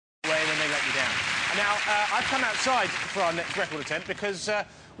let you down. Now, I've come outside for our next record attempt because,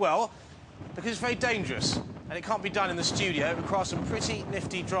 well, because it's very dangerous. And it can't be done in the studio. It requires some pretty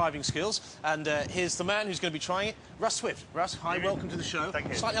nifty driving skills. And here's the man who's going to be trying it, Russ Swift. Russ, hi, welcome to the show. Thank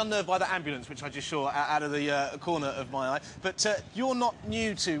you. Slightly unnerved by the ambulance, which I just saw out of the corner of my eye. But you're not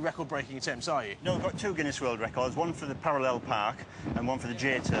new to record-breaking attempts, are you? No, we've got 2 Guinness World Records, one for the parallel park and one for the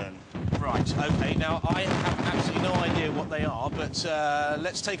J-turn. Right, OK. Now, I have absolutely no idea what they are, but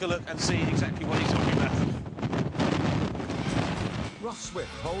let's take a look and see exactly what he's talking about. Russ Swift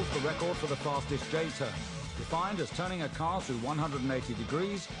holds the record for the fastest J-turn, defined as turning a car through 180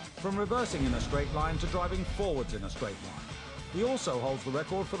 degrees from reversing in a straight line to driving forwards in a straight line. He also holds the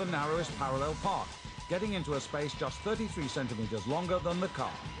record for the narrowest parallel park, getting into a space just 33 centimetres longer than the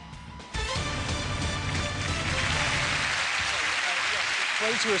car.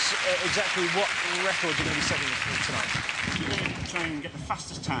 Explain to us exactly what record you're going to be setting tonight. We're going to try and get the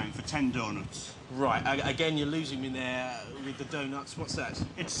fastest time for 10 donuts. Right, again, you're losing me there with the donuts. What's that?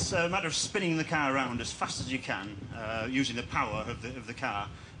 It's a matter of spinning the car around as fast as you can, using the power of the car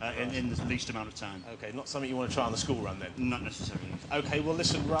in the least amount of time. OK, not something you want to try on the school run, then? Not necessarily. OK, well,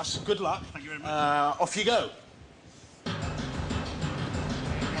 listen, Russ, good luck. Thank you very much. Off you go.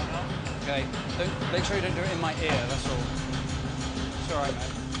 OK, make sure you don't do it in my ear, that's all. It's all right,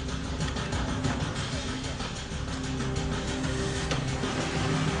 mate.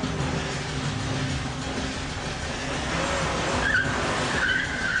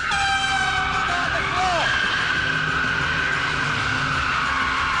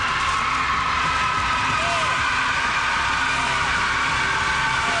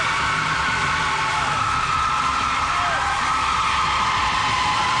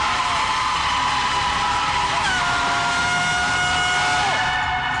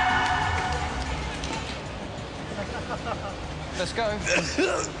 Let's go.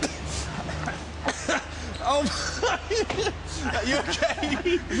 Oh, you okay?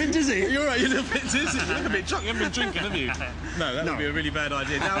 A bit dizzy. You're right, you're a bit dizzy. You look a bit drunk. You haven't been drinking, have you? No, that would be a really bad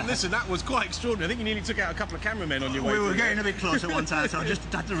idea. Now, listen, that was quite extraordinary. I think you nearly took out a couple of cameramen on your way. We were getting a bit close at one time, so I just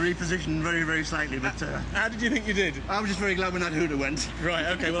had to reposition very, very slightly. But how did you think you did? I was just very glad when that hooter went. Right,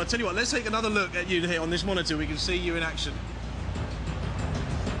 OK, well, I'll tell you what, let's take another look at you here on this monitor. We can see you in action.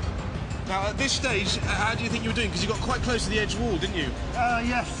 Now, at this stage, how do you think you were doing? Because you got quite close to the edge wall, didn't you?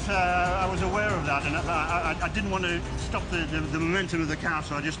 Yes, I was aware of that, and I didn't want to stop the momentum of the car,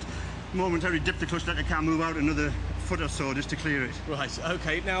 so I just momentarily dipped the clutch, let the car move out another foot or so just to clear it. Right,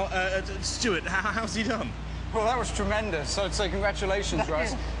 OK. Now, Stuart, how's he done? Well, that was tremendous. So I'd say congratulations,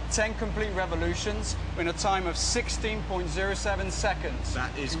 Russ. 10 complete revolutions in a time of 16.07 seconds.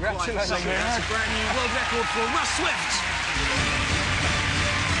 That is congratulations. Quite something. That's a brand new world record for Russ Swift.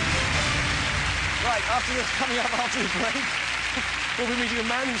 Right, after this, coming up after the break, we'll be meeting a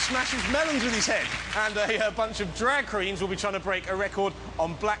man who smashes melons with his head, and a bunch of drag queens will be trying to break a record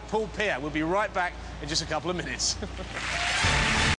on Blackpool Pier. We'll be right back in just a couple of minutes.